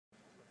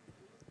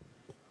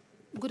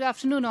Good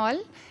afternoon, all.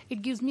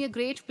 It gives me a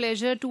great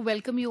pleasure to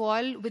welcome you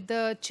all with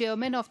the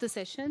chairman of the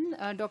session,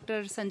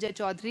 Dr. Sanjay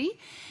Chaudhary,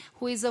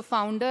 who is a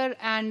founder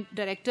and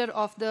director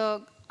of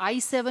the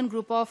I7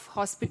 group of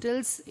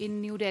hospitals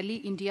in New Delhi,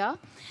 India.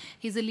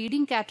 He's a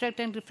leading cataract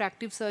and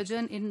refractive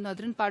surgeon in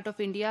northern part of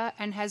India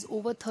and has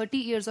over 30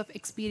 years of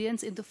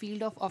experience in the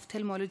field of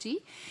ophthalmology.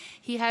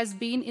 He has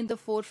been in the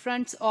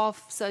forefronts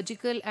of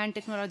surgical and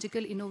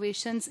technological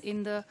innovations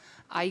in the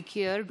eye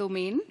care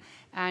domain.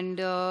 And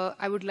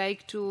I would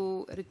like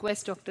to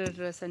request Dr.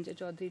 Sanjay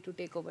Chaudhary to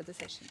take over the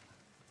session.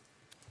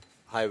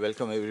 Hi,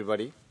 welcome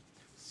everybody.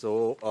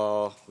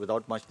 So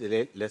without much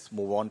delay, let's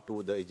move on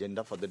to the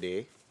agenda for the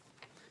day.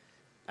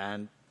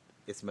 And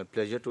it's my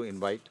pleasure to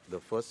invite the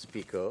first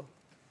speaker.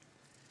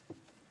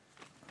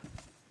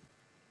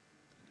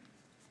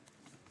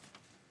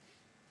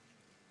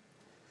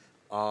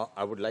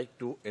 I would like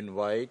to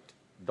invite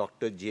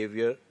Dr.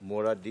 Javier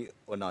Mora de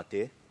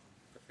Onate.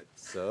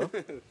 Sir.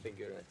 Thank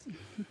you very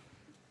much.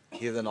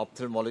 He is an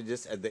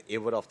ophthalmologist at the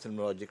Ever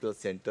Ophthalmological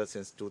Center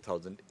since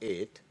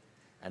 2008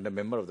 and a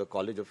member of the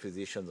College of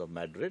Physicians of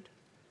Madrid.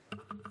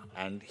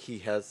 And he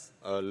has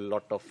a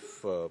lot of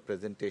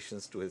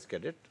presentations to his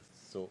credit.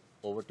 So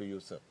over to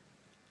you, sir.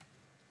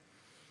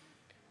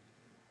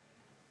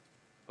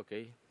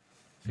 Okay.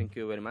 Thank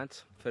you very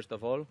much. First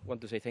of all, I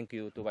want to say thank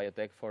you to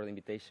Biotech for the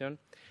invitation.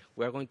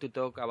 We are going to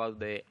talk about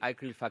the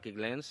EYECRYL PHAKIC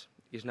lens.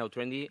 It's now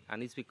trendy,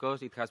 and it's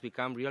because it has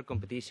become real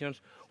competitions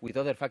with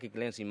other PHAKIC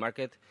lenses in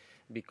market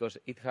because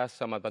it has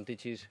some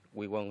advantages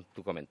we want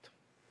to comment.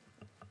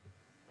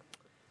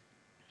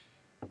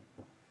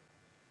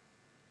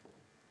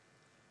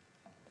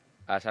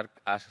 As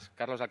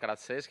Carlos Alcaraz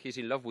says, he's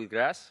in love with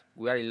grass.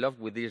 We are in love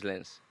with this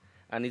lens.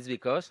 And it's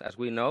because, as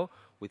we know,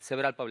 with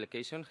several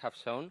publications have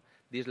shown,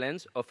 this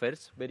lens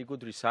offers very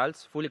good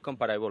results, fully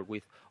comparable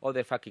with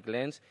other PHAKIC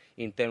lenses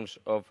in terms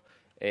of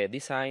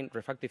design,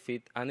 refractive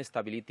fit, and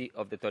stability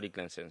of the toric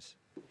lenses.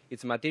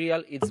 Its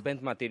material is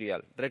bent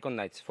material,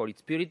 recognized for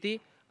its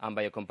purity and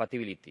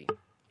biocompatibility,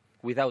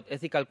 without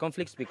ethical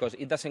conflicts because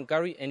it doesn't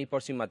carry any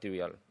porcine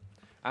material,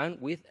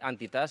 and with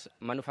anti-touch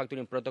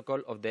manufacturing protocol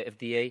of the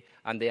FDA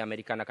and the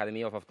American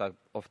Academy of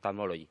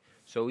Ophthalmology.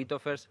 So it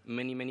offers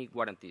many, many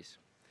warranties.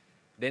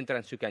 The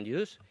entrance you can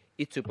use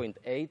is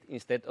 2.8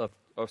 instead of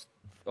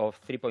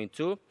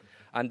 3.2,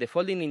 and the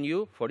folding in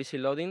U for easy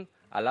loading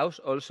allows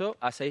also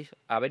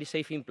a very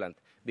safe implant,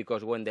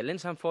 because when the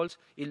lens unfolds,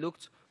 it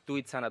looks to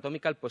its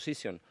anatomical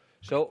position,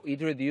 so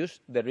it reduces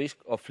the risk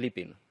of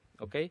flipping.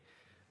 Okay?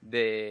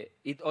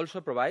 It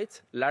also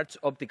provides large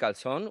optical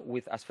zone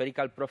with a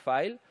spherical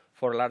profile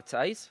for large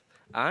eyes,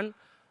 and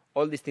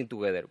all these things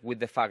together with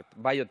the fact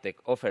Biotech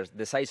offers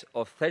the size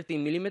of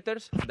 13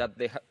 millimeters,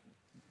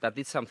 that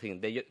is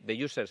something the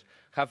users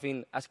have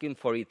been asking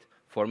for it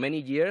for many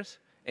years,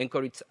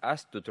 encourage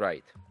us to try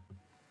it.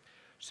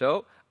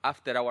 So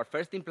after our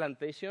first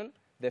implantation,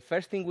 the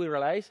first thing we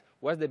realized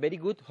was the very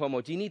good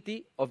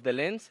homogeneity of the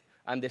lens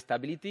and the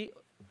stability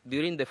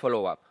during the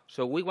follow-up.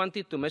 So we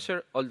wanted to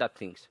measure all that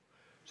things.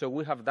 So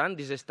we have done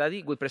this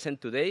study we present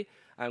today,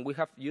 and we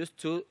have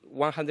used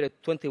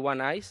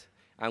 121 eyes,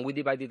 and we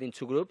divided in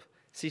two groups,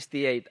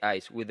 68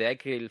 eyes with the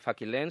EYECRYL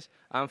PHAKIC lens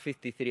and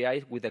 53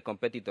 eyes with the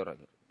competitor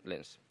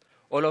lens.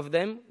 All of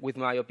them with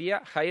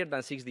myopia higher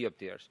than 6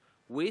 diopters,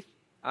 with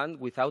and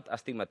without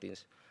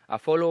astigmatism. A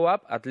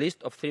follow-up at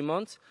least of 3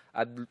 months,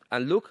 and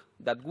look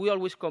that we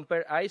always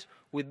compare eyes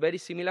with very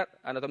similar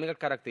anatomical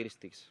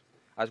characteristics,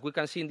 as we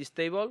can see in this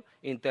table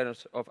in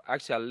terms of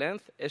axial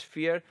length,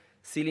 sphere,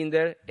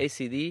 cylinder,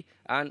 ACD,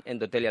 and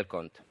endothelial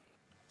count.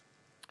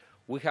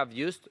 We have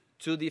used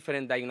 2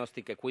 different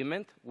diagnostic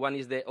equipment. One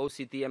is the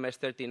OCT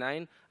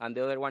MS39, and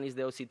the other one is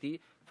the OCT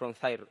from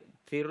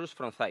Cirrus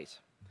from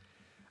thighs.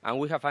 And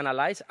we have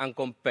analyzed and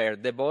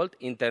compared the bolt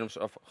in terms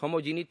of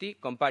homogeneity,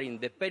 comparing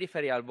the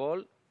peripheral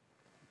bolt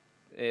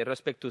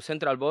respect to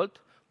central bolt,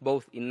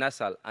 both in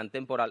nasal and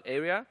temporal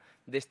area,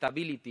 the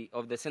stability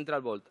of the central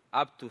bolt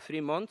up to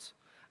 3 months,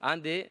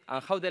 and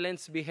how the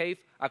lens behaves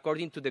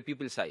according to the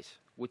pupil size,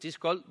 which is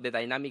called the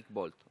dynamic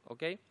bolt.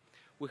 Okay?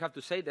 We have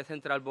to say the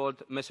central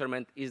bolt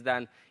measurement is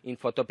done in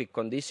photopic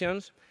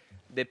conditions,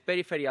 the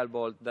peripheral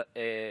bolt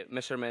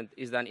measurement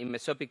is done in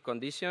mesopic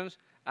conditions,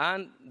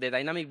 and the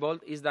dynamic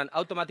bolt is done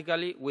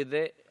automatically with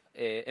the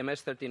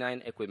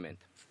MS39 equipment.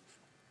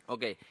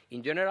 Okay,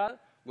 in general,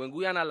 when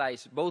we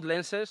analyze both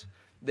lenses,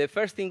 the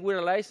first thing we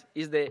realize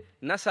is the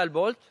nasal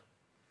bolt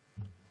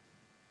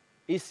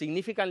is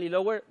significantly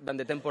lower than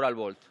the temporal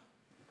bolt.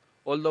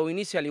 Although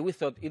initially we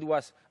thought it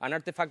was an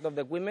artifact of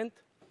the equipment,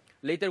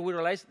 later we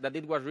realized that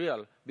it was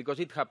real, because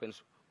it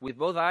happens with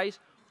both eyes,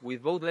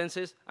 with both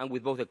lenses, and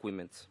with both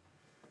equipments.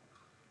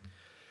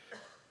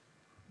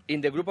 In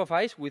the group of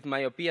eyes with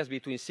myopias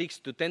between 6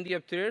 to 10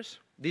 diopters,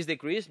 this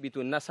decrease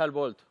between nasal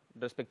bolt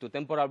respect to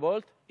temporal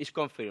bolt is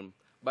confirmed.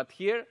 But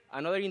here,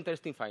 another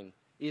interesting find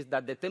is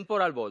that the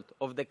temporal bolt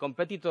of the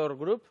competitor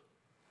group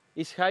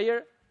is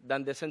higher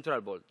than the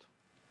central bolt.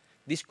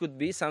 This could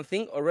be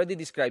something already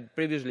described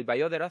previously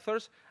by other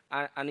authors,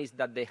 and is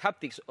that the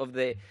haptics of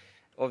the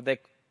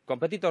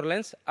competitor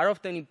lens are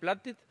often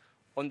implanted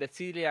on the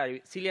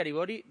ciliary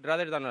body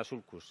rather than a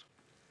sulcus.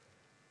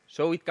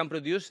 So it can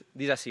produce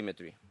this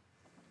asymmetry.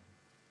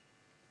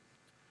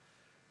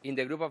 In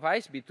the group of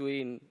eyes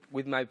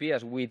with myopia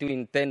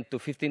between 10 to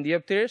 15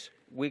 diopters,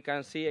 we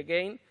can see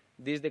again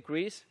this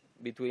decrease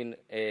between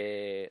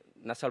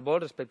nasal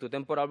vault respect to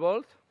temporal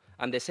vault,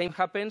 and the same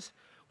happens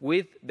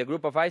with the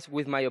group of eyes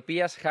with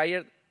myopias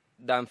higher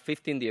than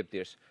 15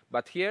 diopters.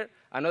 But here,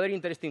 another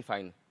interesting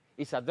find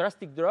is a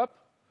drastic drop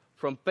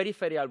from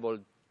peripheral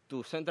vault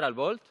to central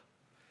vault.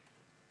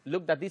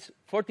 Look at this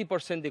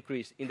 40%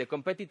 decrease in the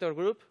competitor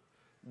group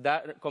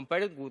that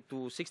compared to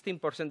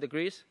 16%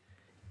 decrease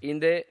in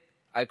the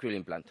EYECRYL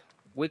implant.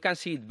 We can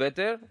see it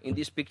better in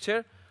this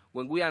picture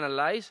when we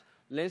analyze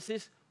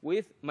lenses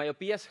with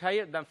myopias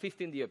higher than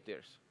 15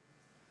 diopters.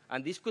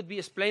 And this could be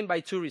explained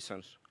by two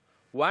reasons.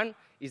 One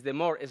is the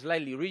more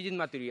slightly rigid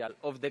material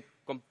of the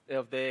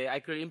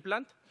EYECRYL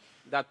implant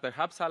that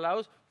perhaps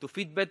allows to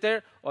fit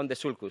better on the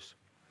sulcus.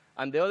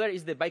 And the other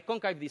is the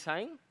biconcave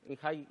design in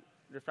high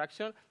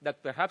refraction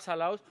that perhaps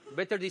allows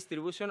better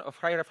distribution of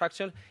high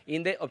refraction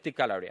in the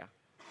optical area.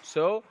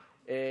 So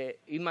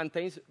it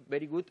maintains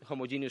very good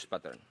homogeneous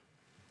pattern.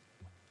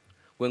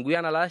 When we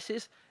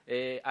analyze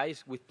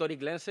eyes with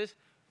toric lenses,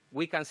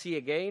 we can see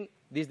again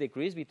this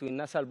decrease between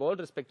nasal vault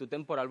respect to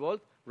temporal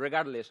vault,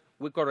 regardless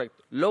we correct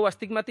low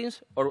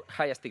astigmatism or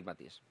high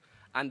astigmatism.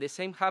 And the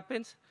same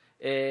happens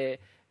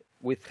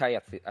with high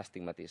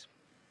astigmatism.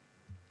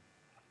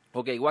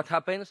 Okay, what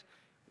happens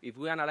if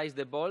we analyze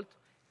the vault,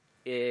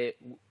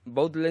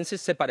 both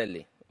lenses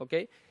separately?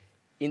 Okay,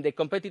 in the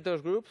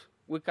competitors groups,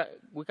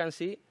 we can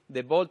see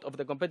the vault of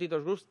the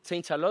competitors groups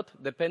change a lot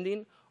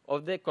depending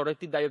on the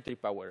corrected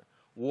dioptric power,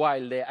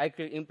 while the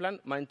EYECRYL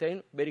implant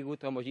maintains very good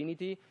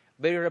homogeneity,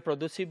 very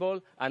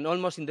reproducible, and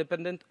almost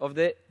independent of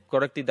the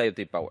corrected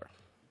dioptric power.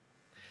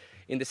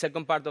 In the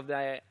second part of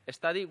the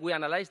study, we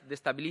analyzed the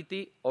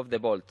stability of the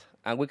vault,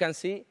 and we can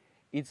see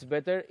it's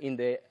better in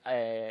the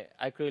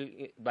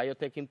EYECRYL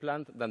Biotech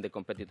implant than the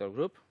competitor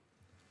group.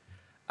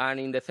 And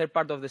in the third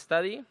part of the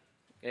study,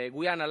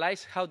 we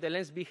analyze how the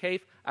lens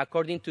behaves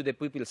according to the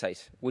pupil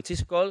size, which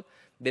is called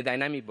the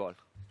dynamic vault.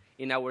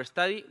 In our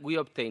study, we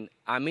obtained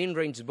a mean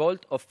range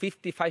vault of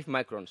 55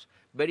 microns,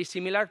 very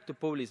similar to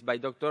published by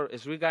Dr.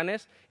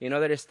 Sriganes in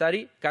another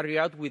study carried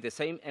out with the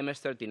same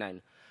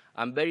MS39,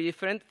 and very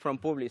different from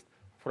published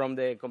from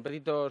the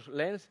competitor's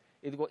lens.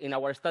 In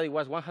our study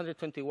was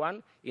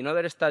 121. In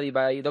another study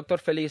by Dr.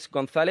 Felix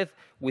Gonzalez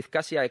with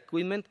Cassia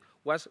equipment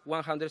was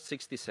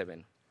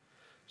 167.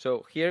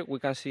 So here we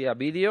can see a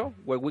video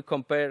where we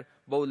compare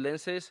both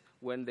lenses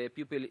when the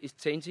pupil is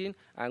changing,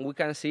 and we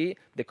can see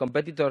the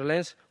competitor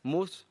lens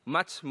moves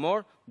much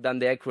more than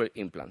the EYECRYL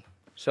implant.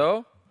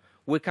 So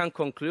we can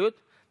conclude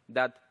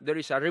that there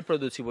is a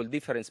reproducible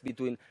difference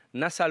between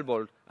nasal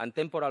vault and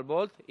temporal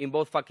vault in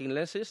both PHAKIC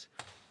lenses,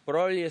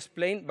 probably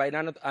explained by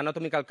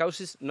anatomical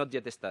causes not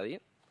yet studied.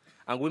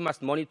 And we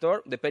must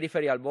monitor the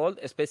peripheral vault,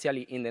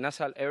 especially in the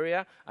nasal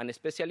area, and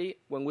especially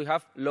when we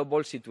have low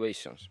vault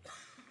situations.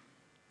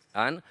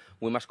 And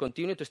we must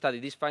continue to study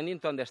this finding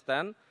to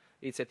understand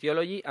its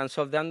etiology and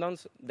solve the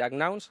unknowns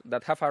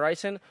that have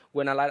arisen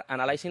when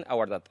analyzing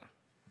our data.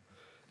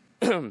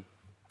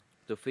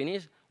 To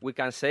finish, we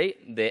can say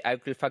the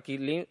EYECRYL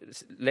PHAKIC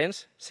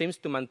lens seems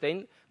to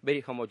maintain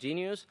very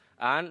homogeneous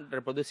and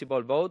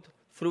reproducible vault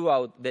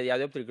throughout the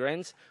dioptric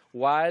range,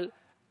 while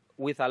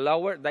with a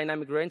lower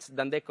dynamic range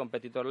than the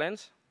competitor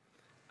lens.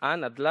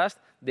 And at last,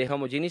 the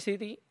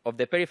homogeneity of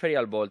the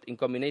peripheral vault in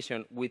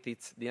combination with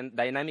its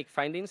dynamic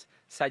findings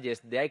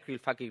suggests the EYECRYL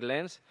PHAKIC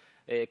lens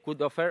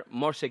could offer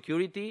more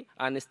security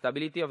and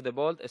stability of the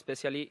vault,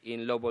 especially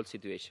in low vault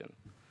situations.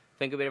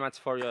 Thank you very much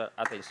for your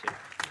attention.